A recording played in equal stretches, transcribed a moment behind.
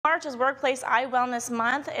March is Workplace Eye Wellness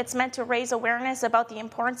Month. It's meant to raise awareness about the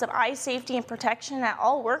importance of eye safety and protection at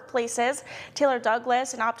all workplaces. Taylor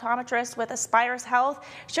Douglas, an optometrist with Aspirus Health,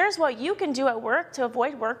 shares what you can do at work to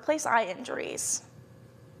avoid workplace eye injuries.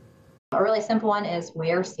 A really simple one is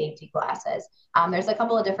wear safety glasses. There's a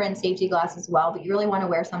couple of different safety glasses as well, but you really want to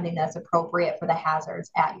wear something that's appropriate for the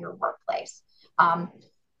hazards at your workplace.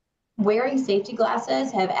 Wearing safety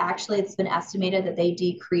glasses it's been estimated that they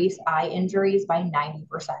decrease eye injuries by 90%.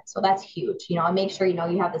 So that's huge. And make sure, you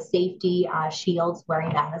have the safety shields, wearing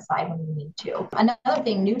that on the side when you need to. Another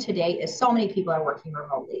thing new today is so many people are working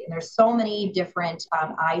remotely, and there's so many different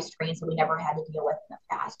eye strains that we never had to deal with in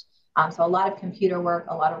the past. So a lot of computer work,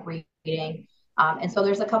 a lot of reading. And so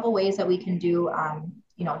there's a couple ways that we can do,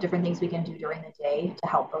 different things we can do during the day to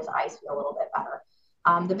help those eyes feel a little bit better.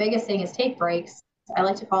 The biggest thing is take breaks. I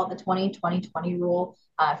like to call it the 20-20-20 rule.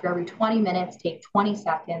 For every 20 minutes, take 20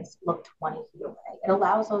 seconds, look 20 feet away. It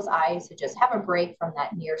allows those eyes to just have a break from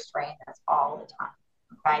that near strain that's all the time,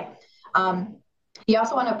 okay? You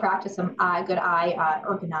also want to practice some good eye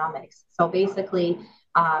ergonomics. So basically,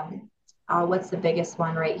 what's the biggest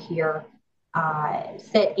one right here?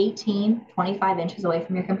 Sit 18-25 inches away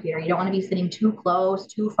from your computer. You don't want to be sitting too close,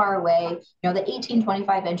 too far away. The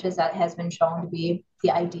 18-25 inches that has been shown to be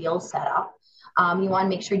the ideal setup. You want to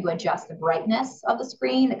make sure you adjust the brightness of the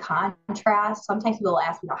screen, the contrast. Sometimes people will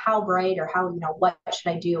ask, how bright or how, what should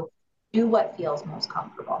I do? Do what feels most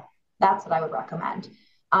comfortable. That's what I would recommend.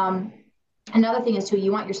 Another thing is too,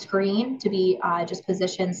 you want your screen to be just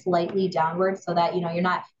positioned slightly downward so that, you're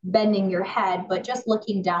not bending your head, but just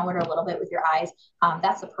looking downward a little bit with your eyes.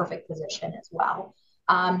 That's the perfect position as well.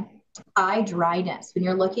 Eye dryness. When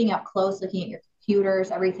you're looking up close, looking at your computers,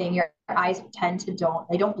 everything, your eyes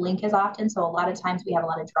they don't blink as often. So a lot of times we have a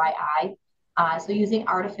lot of dry eye. So using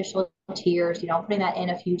artificial tears, putting that in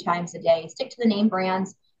a few times a day. Stick to the name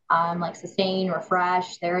brands like Sustain,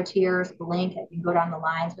 Refresh, TheraTears, Blink. I can go down the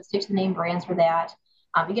lines, but stick to the name brands for that.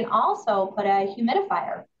 You can also put a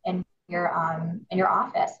humidifier in your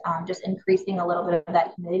office. Just increasing a little bit of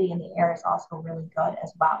that humidity in the air is also really good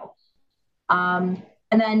as well.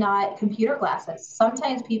 And then computer glasses.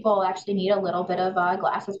 Sometimes people actually need a little bit of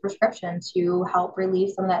glasses prescription to help relieve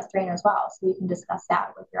some of that strain as well. So you can discuss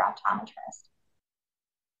that with your optometrist.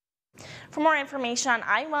 For more information on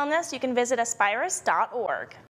eye wellness, you can visit aspirus.org.